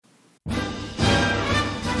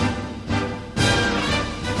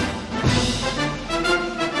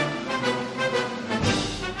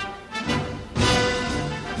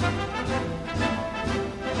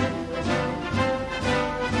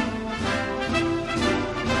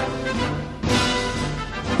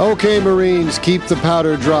Okay, Marines, keep the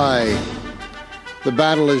powder dry. The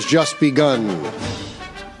battle has just begun.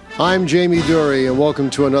 I'm Jamie Dury, and welcome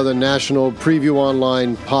to another National Preview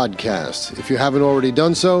Online podcast. If you haven't already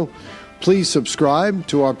done so, please subscribe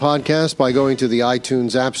to our podcast by going to the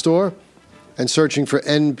iTunes App Store and searching for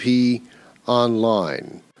N.P.Online.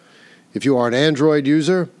 If you are an Android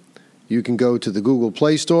user, you can go to the Google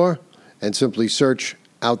Play Store and simply search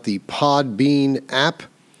out the Podbean app.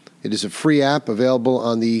 It is a free app available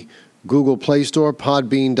on the Google Play Store.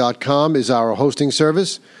 Podbean.com is our hosting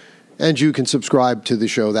service, and you can subscribe to the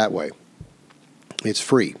show that way. It's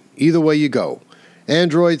free. Either way you go,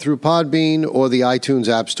 Android through Podbean or the iTunes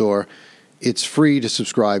App Store, it's free to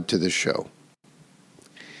subscribe to this show.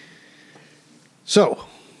 So,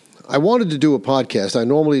 I wanted to do a podcast. I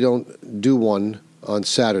normally don't do one on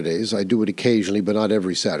Saturdays. I do it occasionally, but not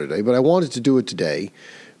every Saturday. But I wanted to do it today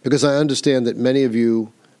because I understand that many of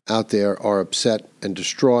you out there are upset and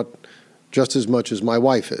distraught just as much as my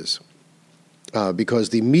wife is, because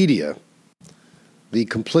the media, the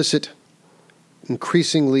complicit,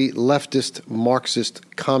 increasingly leftist,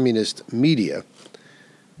 Marxist, communist media,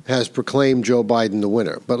 has proclaimed Joe Biden the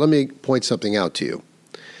winner. But let me point something out to you.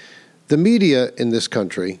 The media in this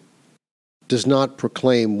country does not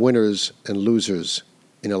proclaim winners and losers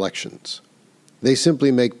in elections. They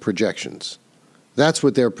simply make projections. That's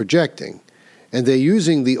what they're projecting. And they're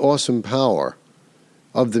using the awesome power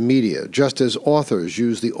of the media, just as authors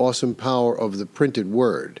use the awesome power of the printed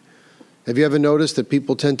word. Have you ever noticed that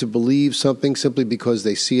people tend to believe something simply because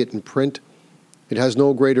they see it in print? It has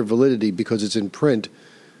no greater validity because it's in print,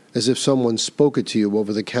 as if someone spoke it to you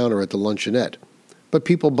over the counter at the luncheonette. But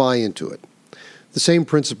people buy into it. The same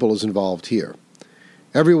principle is involved here.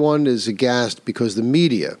 Everyone is aghast because the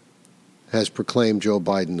media has proclaimed Joe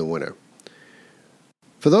Biden the winner.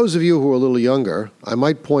 For those of you who are a little younger, I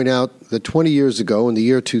might point out that 20 years ago, in the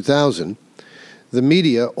year 2000, the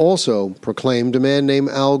media also proclaimed a man named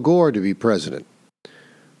Al Gore to be president.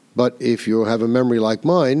 But if you have a memory like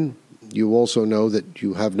mine, you also know that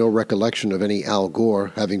you have no recollection of any Al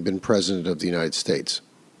Gore having been president of the United States.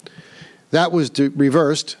 That was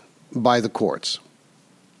reversed by the courts.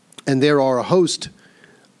 And there are a host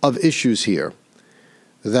of issues here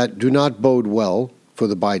that do not bode well for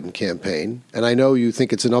the Biden campaign. And I know you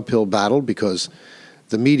think it's an uphill battle because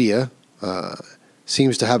the media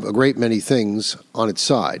seems to have a great many things on its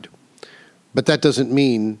side. But that doesn't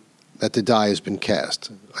mean that the die has been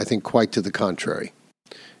cast. I think quite to the contrary.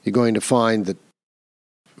 You're going to find that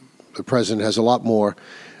the president has a lot more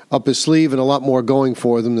up his sleeve and a lot more going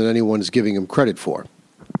for them than anyone is giving him credit for.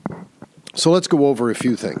 So let's go over a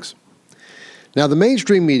few things. Now, the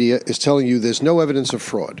mainstream media is telling you there's no evidence of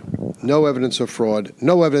fraud, no evidence of fraud,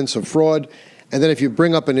 no evidence of fraud, and then if you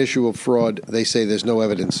bring up an issue of fraud, they say there's no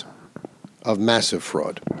evidence of massive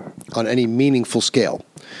fraud on any meaningful scale.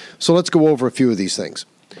 So let's go over a few of these things.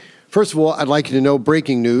 First of all, I'd like you to know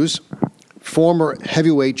breaking news. Former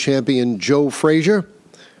heavyweight champion Joe Frazier,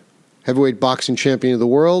 heavyweight boxing champion of the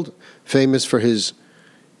world, famous for his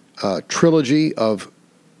trilogy of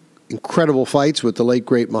incredible fights with the late,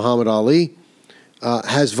 great Muhammad Ali,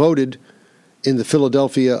 has voted in the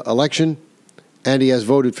Philadelphia election, and he has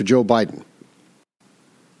voted for Joe Biden.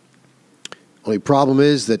 Only problem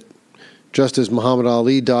is that just as Muhammad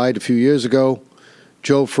Ali died a few years ago,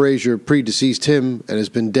 Joe Frazier predeceased him and has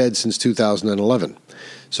been dead since 2011.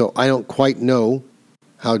 So I don't quite know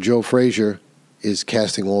how Joe Frazier is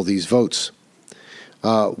casting all these votes.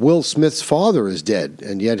 Will Smith's father is dead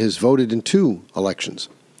and yet has voted in 2 elections.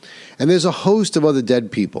 And there's a host of other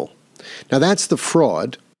dead people. Now, that's the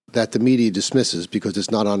fraud that the media dismisses because it's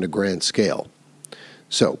not on a grand scale.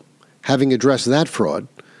 So, having addressed that fraud,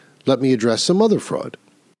 let me address some other fraud.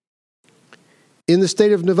 In the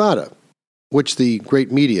state of Nevada, which the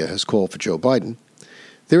great media has called for Joe Biden,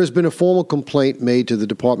 there has been a formal complaint made to the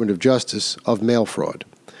Department of Justice of mail fraud,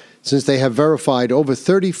 since they have verified over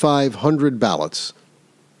 3,500 ballots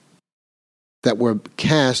that were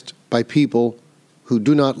cast by people who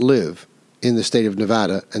do not live in the state of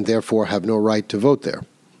Nevada and therefore have no right to vote there.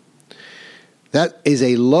 That is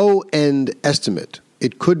a low-end estimate.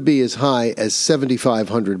 It could be as high as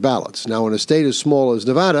 7,500 ballots. Now, in a state as small as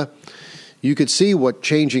Nevada, you could see what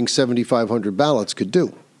changing 7,500 ballots could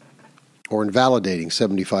do, or invalidating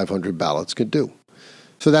 7,500 ballots could do.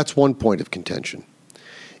 So that's one point of contention.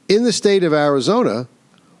 In the state of Arizona,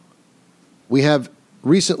 we have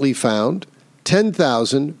recently found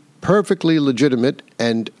 10,000 perfectly legitimate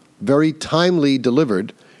and very timely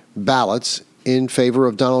delivered ballots in favor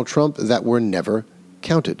of Donald Trump that were never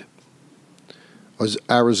counted.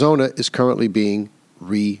 Arizona is currently being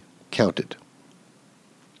recounted.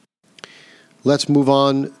 let's move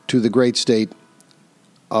on to the great state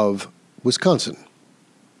of Wisconsin.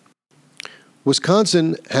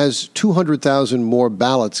 Wisconsin has 200,000 more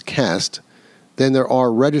ballots cast than there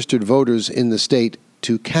are registered voters in the state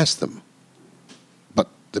to cast them. But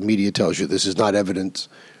the media tells you this is not evidence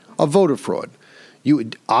of voter fraud. You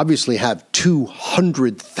would obviously have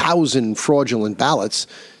 200,000 fraudulent ballots,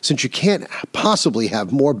 since you can't possibly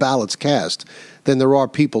have more ballots cast than there are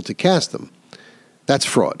people to cast them. That's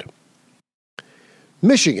fraud.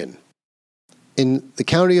 Michigan, in the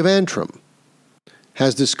county of Antrim,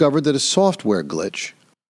 has discovered that a software glitch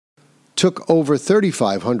took over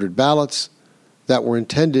 3,500 ballots that were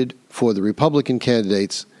intended for the Republican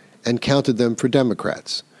candidates and counted them for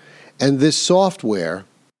Democrats. And this software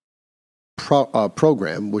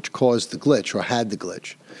program, which caused the glitch, or had the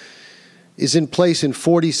glitch, is in place in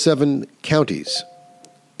 47 counties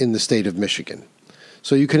in the state of Michigan.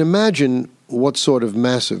 So you can imagine what sort of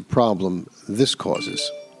massive problem this causes.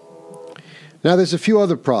 Now, there's a few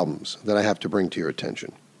other problems that I have to bring to your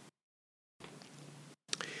attention.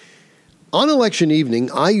 On election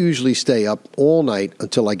evening, I usually stay up all night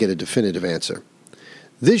until I get a definitive answer.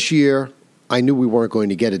 This year, I knew we weren't going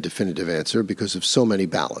to get a definitive answer because of so many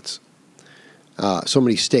ballots, so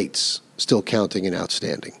many states still counting and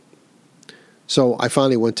outstanding. So I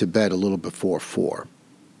finally went to bed a little before 4.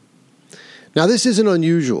 Now, this isn't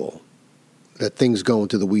unusual that things go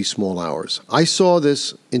into the wee small hours. I saw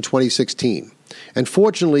this in 2016, and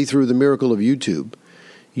fortunately, through the miracle of YouTube,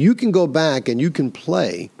 you can go back and you can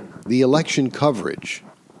play the election coverage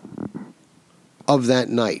of that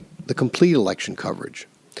night, the complete election coverage.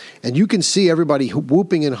 And you can see everybody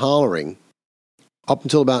whooping and hollering up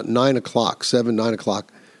until about 9 o'clock, 9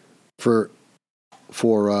 o'clock, for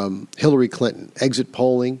Hillary Clinton, exit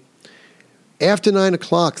polling. After 9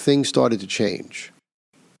 o'clock, things started to change.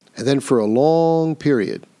 And then for a long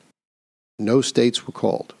period, no states were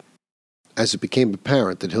called, as it became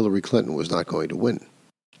apparent that Hillary Clinton was not going to win.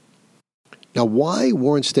 Now, why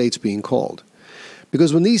weren't states being called?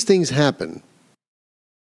 Because when these things happen,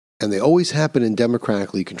 and they always happen in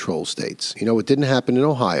democratically controlled states. You know, it didn't happen in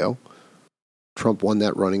Ohio. Trump won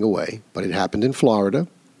that running away. But it happened in Florida.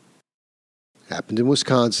 Happened in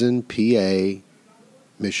Wisconsin, PA,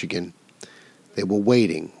 Michigan. They were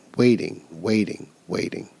waiting.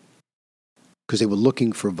 Because they were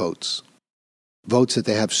looking for votes. Votes that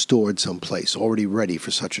they have stored someplace, already ready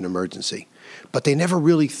for such an emergency. But they never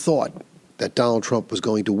really thought that Donald Trump was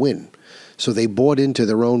going to win. So they bought into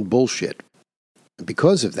their own bullshit. And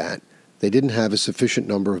because of that, they didn't have a sufficient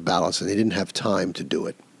number of ballots and they didn't have time to do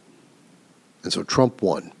it. And so Trump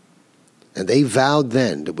won. And they vowed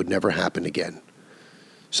then it would never happen again.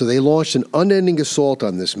 So they launched an unending assault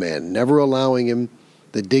on this man, never allowing him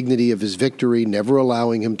the dignity of his victory, never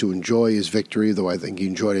allowing him to enjoy his victory, though I think he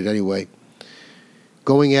enjoyed it anyway.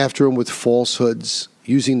 Going after him with falsehoods,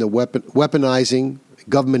 using the weaponizing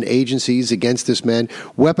government agencies against this man,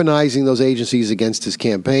 weaponizing those agencies against his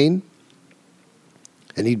campaign.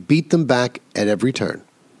 And he beat them back at every turn.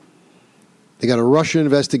 They got a Russian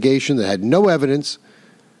investigation that had no evidence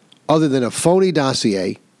other than a phony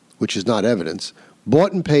dossier, which is not evidence,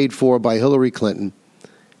 bought and paid for by Hillary Clinton,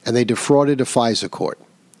 and they defrauded a FISA court.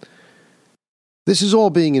 This is all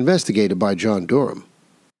being investigated by John Durham.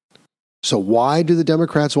 So why do the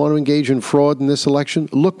Democrats want to engage in fraud in this election?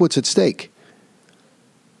 Look what's at stake.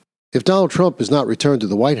 If Donald Trump is not returned to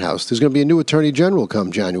the White House, there's going to be a new attorney general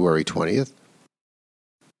come January 20th.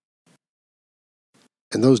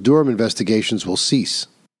 And those Durham investigations will cease.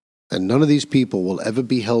 And none of these people will ever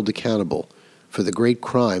be held accountable for the great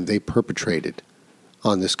crime they perpetrated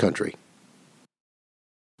on this country.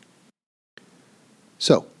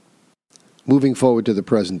 So, moving forward to the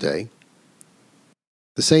present day,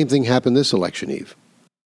 the same thing happened this election eve.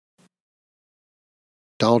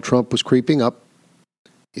 Donald Trump was creeping up.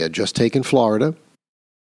 He had just taken Florida.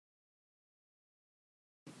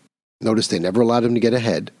 Notice they never allowed him to get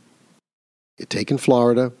ahead. He had taken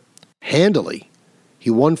Florida handily. He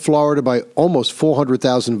won Florida by almost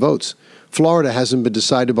 400,000 votes. Florida hasn't been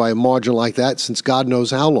decided by a margin like that since God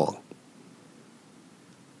knows how long.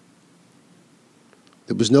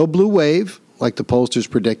 There was no blue wave, like the pollsters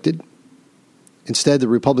predicted. Instead, the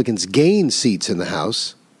Republicans gained seats in the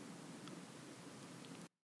House,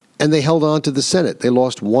 and they held on to the Senate. They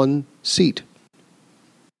lost one seat.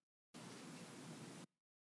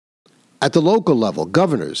 At the local level,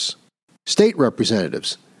 governors, state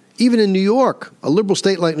representatives, even in New York, a liberal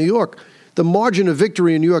state like New York, the margin of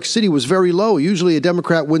victory in New York City was very low. Usually a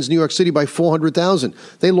Democrat wins New York City by 400,000.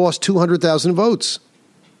 They lost 200,000 votes.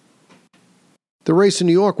 The race in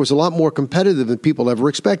New York was a lot more competitive than people ever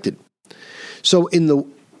expected. So in the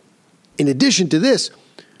In addition to this,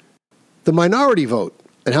 the minority vote.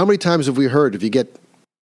 And how many times have we heard if you get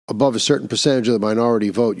above a certain percentage of the minority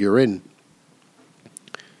vote, you're in?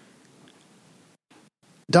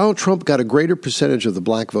 Donald Trump got a greater percentage of the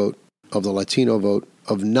black vote, of the Latino vote,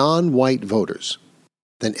 of non-white voters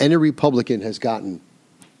than any Republican has gotten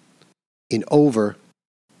in over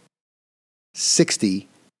 60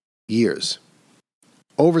 years.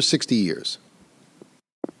 Over 60 years.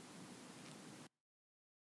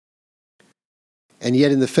 And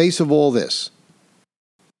yet in the face of all this,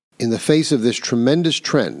 in the face of this tremendous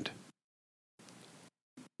trend,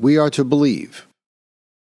 we are to believe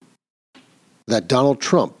that Donald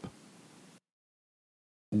Trump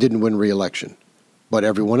didn't win re-election, but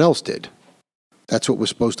everyone else did. That's what we're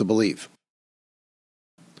supposed to believe.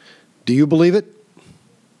 Do you believe it?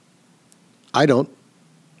 I don't.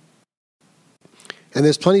 And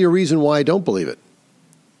there's plenty of reason why I don't believe it.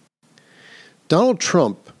 Donald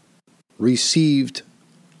Trump received,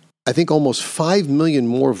 I think, almost 5 million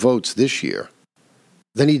more votes this year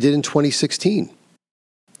than he did in 2016.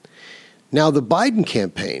 Now, the Biden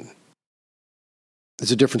campaign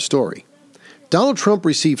is a different story. Donald Trump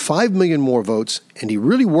received 5 million more votes, and he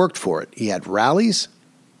really worked for it. He had rallies,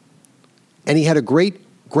 and he had a great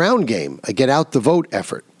ground game, a get-out-the-vote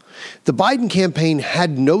effort. The Biden campaign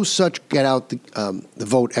had no such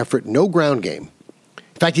get-out-the-vote effort, no ground game.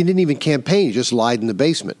 In fact, he didn't even campaign. He just lied in the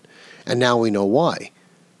basement. And now we know why.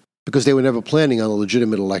 Because they were never planning on a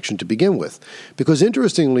legitimate election to begin with. Because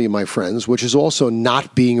interestingly, my friends, which is also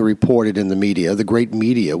not being reported in the media, the great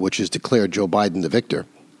media which has declared Joe Biden the victor,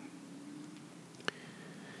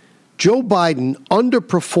 Joe Biden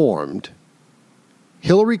underperformed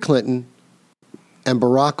Hillary Clinton and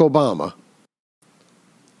Barack Obama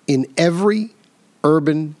in every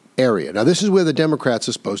urban area. Now, this is where the Democrats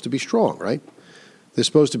are supposed to be strong, right? They're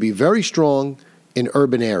supposed to be very strong in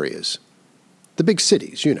urban areas, the big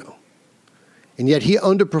cities, you know. And yet he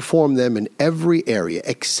underperformed them in every area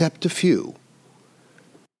except a few.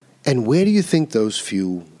 And where do you think those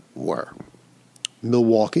few were?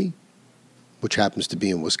 Milwaukee, which happens to be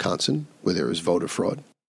in Wisconsin, where there is voter fraud.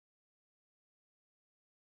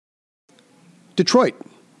 Detroit,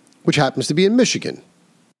 which happens to be in Michigan,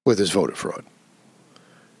 where there's voter fraud.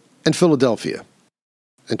 And Philadelphia,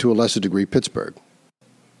 and to a lesser degree Pittsburgh,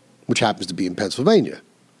 which happens to be in Pennsylvania,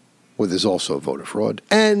 where there's also voter fraud.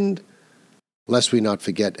 And, lest we not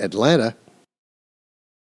forget, Atlanta,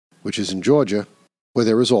 which is in Georgia, where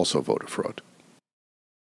there is also voter fraud.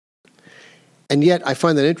 And yet, I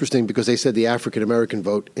find that interesting because they said the African-American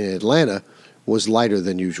vote in Atlanta was lighter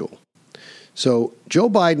than usual. So, Joe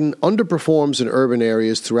Biden underperforms in urban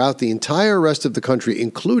areas throughout the entire rest of the country,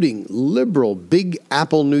 including liberal Big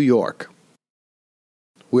Apple, New York,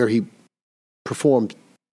 where he performed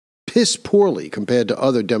piss poorly compared to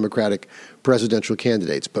other Democratic presidential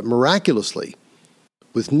candidates. But miraculously,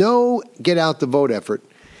 with no get-out-the-vote effort,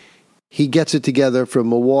 he gets it together from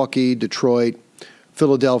Milwaukee, Detroit,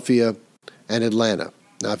 Philadelphia, and Atlanta.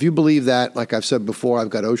 Now, if you believe that, like I've said before, I've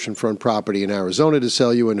got oceanfront property in Arizona to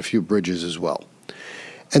sell you and a few bridges as well.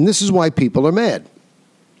 And this is why people are mad.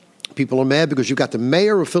 People are mad because you've got the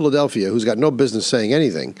mayor of Philadelphia, who's got no business saying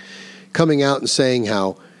anything, coming out and saying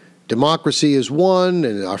how democracy is won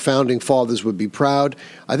and our founding fathers would be proud.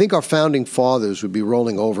 I think our founding fathers would be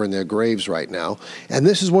rolling over in their graves right now. And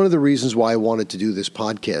this is one of the reasons why I wanted to do this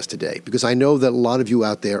podcast today, because I know that a lot of you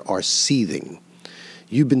out there are seething.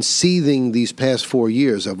 You've been seething these past 4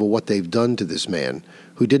 years over what they've done to this man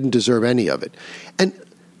who didn't deserve any of it. And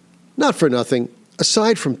not for nothing,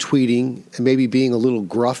 aside from tweeting and maybe being a little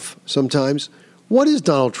gruff sometimes, what has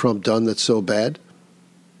Donald Trump done that's so bad?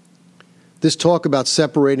 This talk about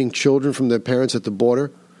separating children from their parents at the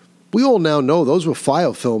border, we all now know those were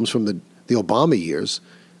file films from the Obama years.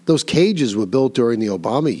 Those cages were built during the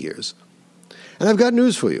Obama years. And I've got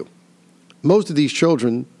news for you. Most of these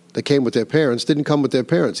children that came with their parents didn't come with their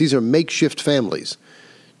parents. These are makeshift families.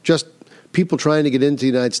 Just people trying to get into the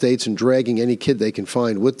United States and dragging any kid they can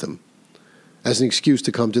find with them as an excuse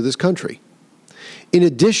to come to this country. In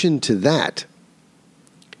addition to that,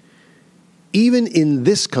 even in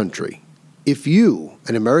this country, if you,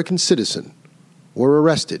 an American citizen, were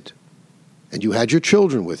arrested and you had your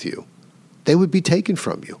children with you, they would be taken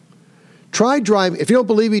from you. Try driving. If you don't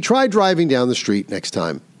believe me, try driving down the street next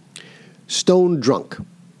time, stone drunk.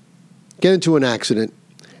 Get into an accident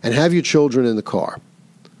and have your children in the car.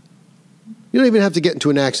 You don't even have to get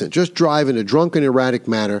into an accident. Just drive in a drunken, erratic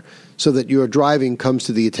manner so that your driving comes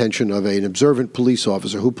to the attention of an observant police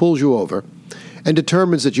officer who pulls you over and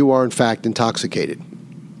determines that you are, in fact, intoxicated.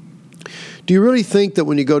 Do you really think that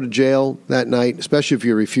when you go to jail that night, especially if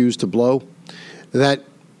you refuse to blow, that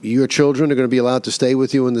your children are going to be allowed to stay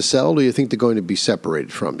with you in the cell, or do you think they're going to be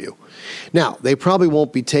separated from you? Now, they probably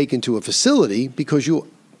won't be taken to a facility because you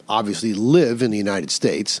obviously live in the United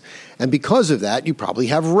States, and because of that, you probably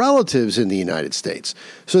have relatives in the United States.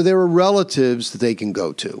 So there are relatives that they can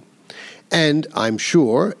go to. And I'm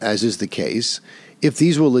sure, as is the case, if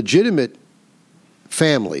these were legitimate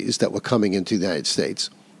families that were coming into the United States,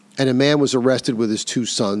 and a man was arrested with his 2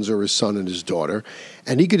 sons or his son and his daughter,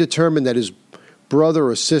 and he could determine that his brother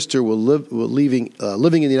or sister were living in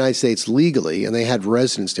the United States legally, and they had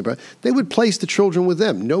residence nearby, they would place the children with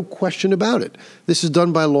them, no question about it. This is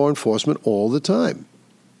done by law enforcement all the time.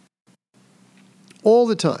 All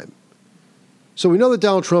the time. So we know that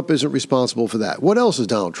Donald Trump isn't responsible for that. What else has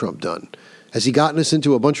Donald Trump done? Has he gotten us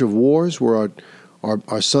into a bunch of wars where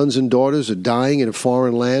our sons and daughters are dying in a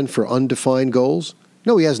foreign land for undefined goals?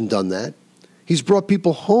 No, he hasn't done that. He's brought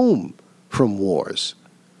people home from wars.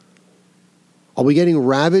 Are we getting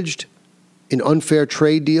ravaged in unfair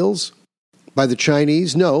trade deals by the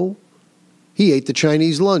Chinese? No. He ate the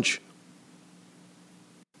Chinese lunch.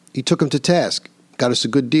 He took them to task, got us a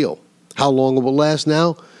good deal. How long it will last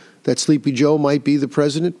now that Sleepy Joe might be the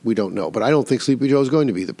president? We don't know, but I don't think Sleepy Joe is going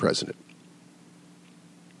to be the president.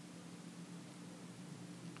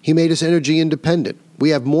 He made us energy independent.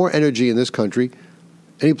 We have more energy in this country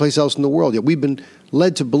than any place else in the world. Yet we've been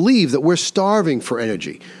led to believe that we're starving for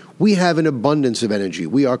energy. We have an abundance of energy.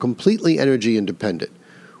 We are completely energy independent.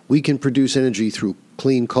 We can produce energy through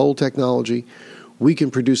clean coal technology. We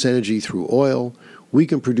can produce energy through oil. We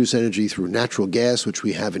can produce energy through natural gas, which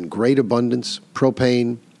we have in great abundance,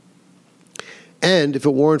 propane. And if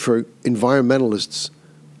it weren't for environmentalists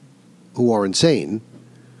who are insane,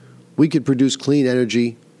 we could produce clean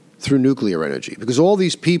energy through nuclear energy. Because all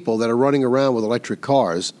these people that are running around with electric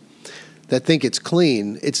cars that think it's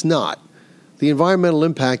clean, it's not. The environmental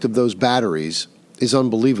impact of those batteries is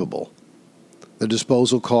unbelievable. The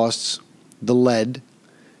disposal costs, the lead.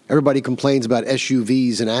 Everybody complains about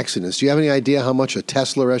SUVs and accidents. Do you have any idea how much a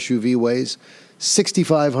Tesla SUV weighs?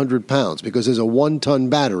 6,500 pounds, because there's a 1-ton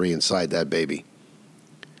battery inside that baby.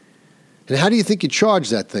 And how do you think you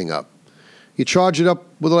charge that thing up? You charge it up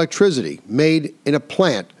with electricity made in a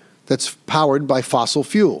plant that's powered by fossil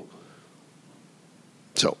fuel.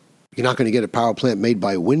 So you're not going to get a power plant made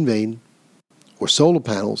by a wind vane or solar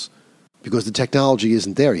panels because the technology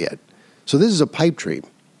isn't there yet. So this is a pipe dream.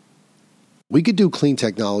 We could do clean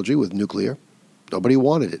technology with nuclear. Nobody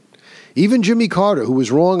wanted it. Even Jimmy Carter, who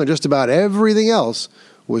was wrong on just about everything else,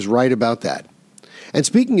 was right about that. And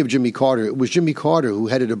speaking of Jimmy Carter, it was Jimmy Carter who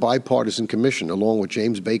headed a bipartisan commission along with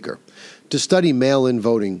James Baker to study mail-in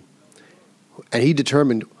voting. And he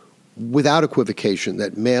determined without equivocation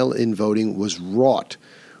that mail-in voting was wrought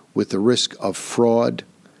with the risk of fraud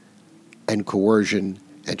and coercion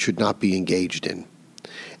and should not be engaged in.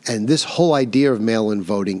 And this whole idea of mail-in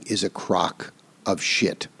voting is a crock of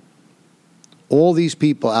shit. All these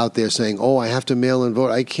people out there saying, oh, I have to mail-in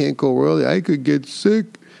vote, I can't go early, I could get sick.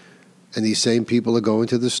 And these same people are going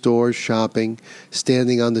to the stores, shopping,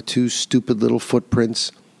 standing on the 2 stupid little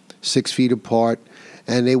footprints, 6 feet apart,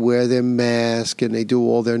 and they wear their mask and they do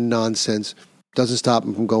all their nonsense. Doesn't stop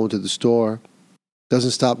them from going to the store.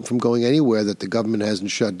 Doesn't stop them from going anywhere that the government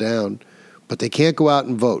hasn't shut down. But they can't go out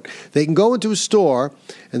and vote. They can go into a store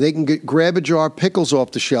and they can grab a jar of pickles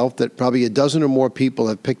off the shelf that probably a dozen or more people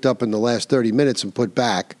have picked up in the last 30 minutes and put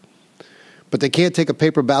back. But they can't take a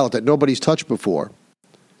paper ballot that nobody's touched before,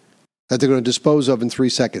 that they're going to dispose of in 3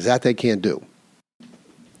 seconds. That they can't do.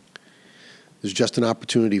 There's just an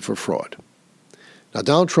opportunity for fraud. Now,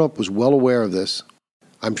 Donald Trump was well aware of this.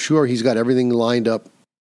 I'm sure he's got everything lined up.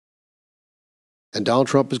 And Donald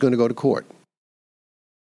Trump is going to go to court.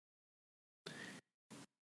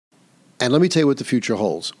 And let me tell you what the future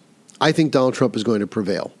holds. I think Donald Trump is going to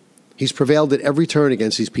prevail. He's prevailed at every turn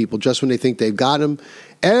against these people just when they think they've got him.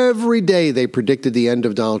 Every day they predicted the end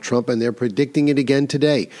of Donald Trump, and they're predicting it again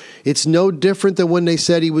today. It's no different than when they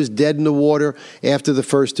said he was dead in the water after the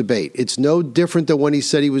first debate. It's no different than when he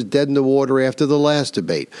said he was dead in the water after the last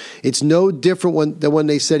debate. It's no different than when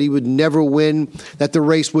they said he would never win, that the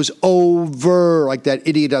race was over, like that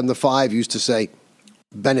idiot on the 5 used to say,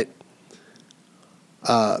 Bennett.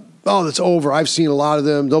 Oh, it's over. I've seen a lot of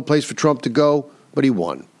them. No place for Trump to go, but he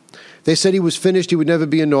won. They said he was finished. He would never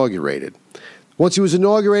be inaugurated. Once he was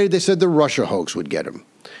inaugurated, they said the Russia hoax would get him.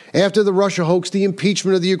 After the Russia hoax, the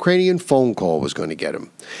impeachment of the Ukrainian phone call was going to get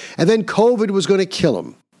him. And then COVID was going to kill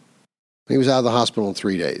him. He was out of the hospital in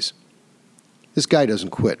 3 days. This guy doesn't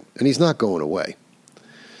quit, and he's not going away.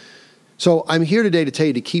 So I'm here today to tell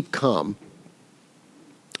you to keep calm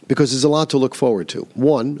because there's a lot to look forward to.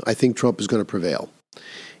 One, I think Trump is going to prevail.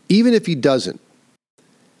 Even if he doesn't,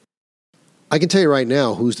 I can tell you right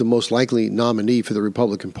now who's the most likely nominee for the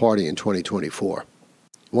Republican Party in 2024.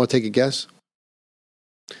 Want to take a guess?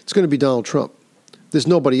 It's going to be Donald Trump. There's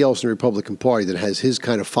nobody else in the Republican Party that has his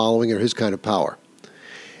kind of following or his kind of power.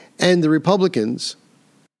 And the Republicans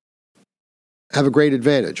have a great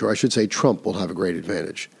advantage, or I should say Trump will have a great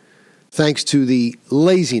advantage, thanks to the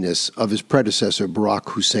laziness of his predecessor, Barack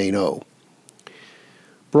Hussein O.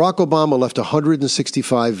 Barack Obama left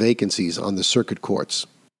 165 vacancies on the circuit courts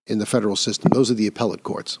in the federal system. Those are the appellate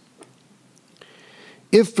courts.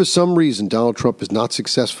 If for some reason Donald Trump is not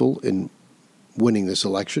successful in winning this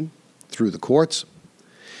election through the courts,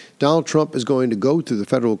 Donald Trump is going to go through the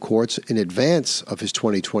federal courts in advance of his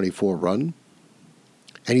 2024 run,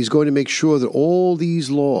 and he's going to make sure that all these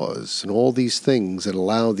laws and all these things that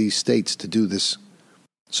allow these states to do this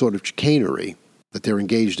sort of chicanery that they're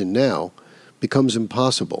engaged in now becomes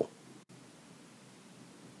impossible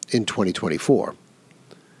in 2024.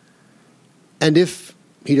 And if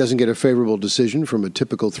he doesn't get a favorable decision from a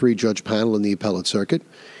typical three-judge panel in the appellate circuit,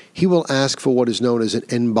 he will ask for what is known as an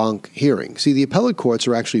en banc hearing. See, the appellate courts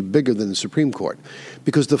are actually bigger than the Supreme Court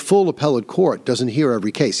because the full appellate court doesn't hear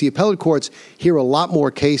every case. The appellate courts hear a lot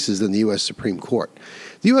more cases than the U.S. Supreme Court.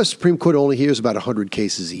 The U.S. Supreme Court only hears about 100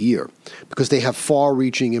 cases a year because they have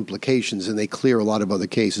far-reaching implications and they clear a lot of other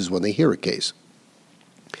cases when they hear a case.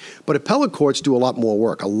 But appellate courts do a lot more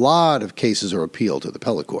work. A lot of cases are appealed to the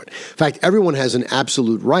appellate court. In fact, everyone has an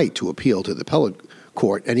absolute right to appeal to the appellate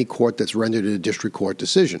court, any court that's rendered a district court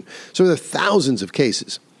decision. So there are thousands of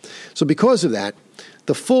cases. So because of that,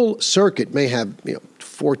 the full circuit may have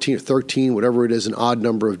 14 or 13, whatever it is, an odd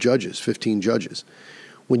number of judges, 15 judges.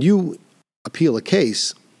 When you appeal a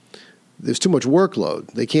case, there's too much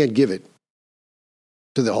workload. They can't give it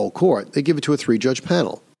to the whole court. They give it to a three-judge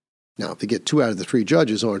panel. Now, if they get 2 out of the 3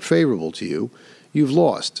 judges aren't favorable to you, you've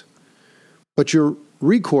lost. But your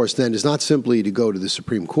recourse then is not simply to go to the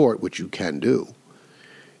Supreme Court, which you can do.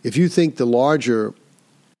 If you think the larger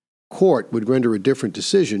court would render a different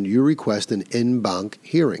decision, you request an en banc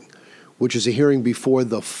hearing, which is a hearing before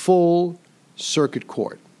the full circuit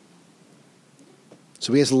court.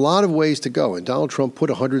 So he has a lot of ways to go, and Donald Trump put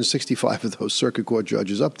 165 of those circuit court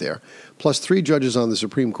judges up there, plus 3 judges on the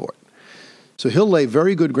Supreme Court. So he'll lay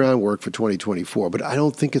very good groundwork for 2024, but I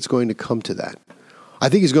don't think it's going to come to that. I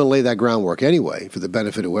think he's going to lay that groundwork anyway for the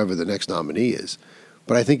benefit of whoever the next nominee is,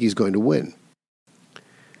 but I think he's going to win.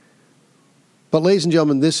 But ladies and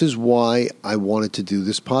gentlemen, this is why I wanted to do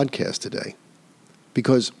this podcast today,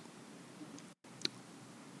 because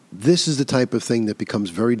this is the type of thing that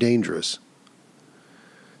becomes very dangerous.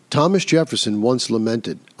 Thomas Jefferson once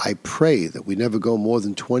lamented, "I pray that we never go more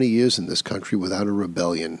than 20 years in this country without a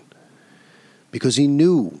rebellion," because he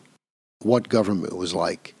knew what government was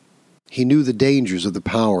like. He knew the dangers of the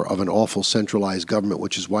power of an awful centralized government,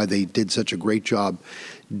 which is why they did such a great job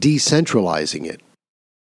decentralizing it.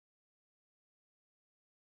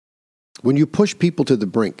 When you push people to the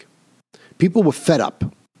brink, people were fed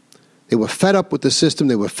up. They were fed up with the system.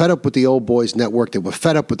 They were fed up with the old boys network. They were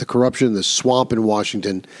fed up with the corruption in the swamp in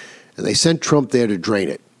Washington, and they sent Trump there to drain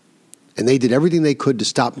it. And they did everything they could to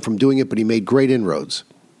stop him from doing it, but he made great inroads.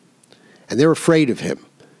 And they're afraid of him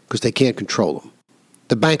because they can't control him.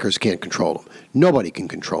 The bankers can't control him. Nobody can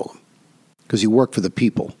control him because he worked for the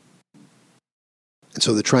people. And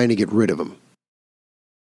so they're trying to get rid of him.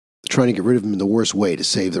 They're trying to get rid of him in the worst way to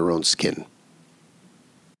save their own skin.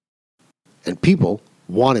 And people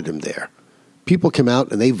wanted him there. People came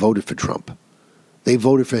out and they voted for Trump. They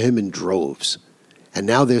voted for him in droves. And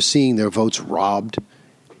now they're seeing their votes robbed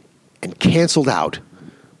and canceled out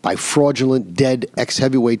by fraudulent, dead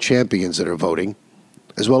ex-heavyweight champions that are voting,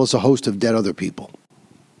 as well as a host of dead other people.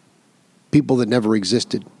 People that never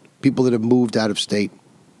existed, people that have moved out of state,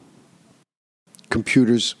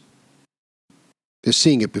 computers. They're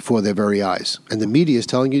seeing it before their very eyes. And the media is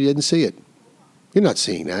telling you didn't see it. You're not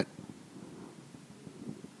seeing that.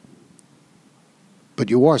 But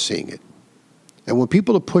you are seeing it. And when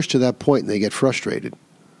people are pushed to that point and they get frustrated,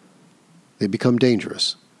 they become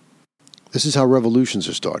dangerous. This is how revolutions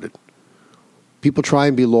are started. People try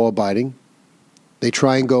and be law-abiding. They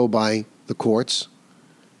try and go by the courts.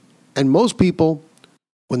 And most people,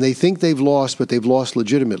 when they think they've lost, but they've lost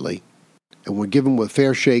legitimately, and were given a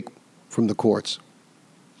fair shake from the courts,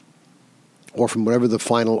 or from whatever the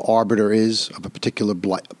final arbiter is of a particular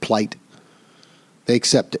plight, they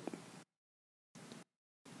accept it.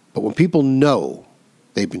 But when people know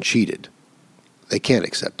they've been cheated, they can't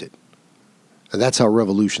accept it. And that's how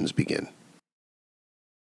revolutions begin.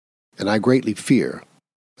 And I greatly fear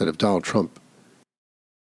that if Donald Trump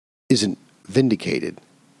isn't vindicated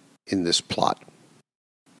in this plot,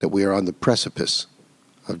 that we are on the precipice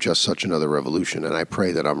of just such another revolution, and I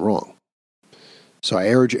pray that I'm wrong. So I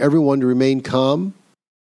urge everyone to remain calm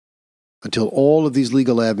until all of these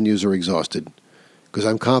legal avenues are exhausted, because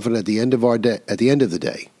I'm confident at the end of the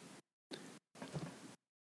day,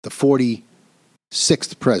 the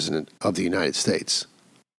 46th President of the United States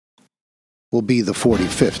will be the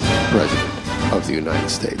 45th President of the United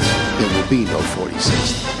States. There will be no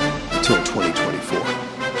 46th until 2024.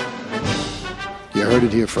 You heard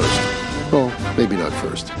it here first. Well, maybe not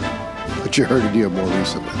first, but you heard it here more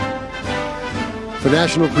recently. For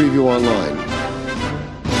National Preview Online,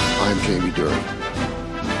 I'm Jamie Dury.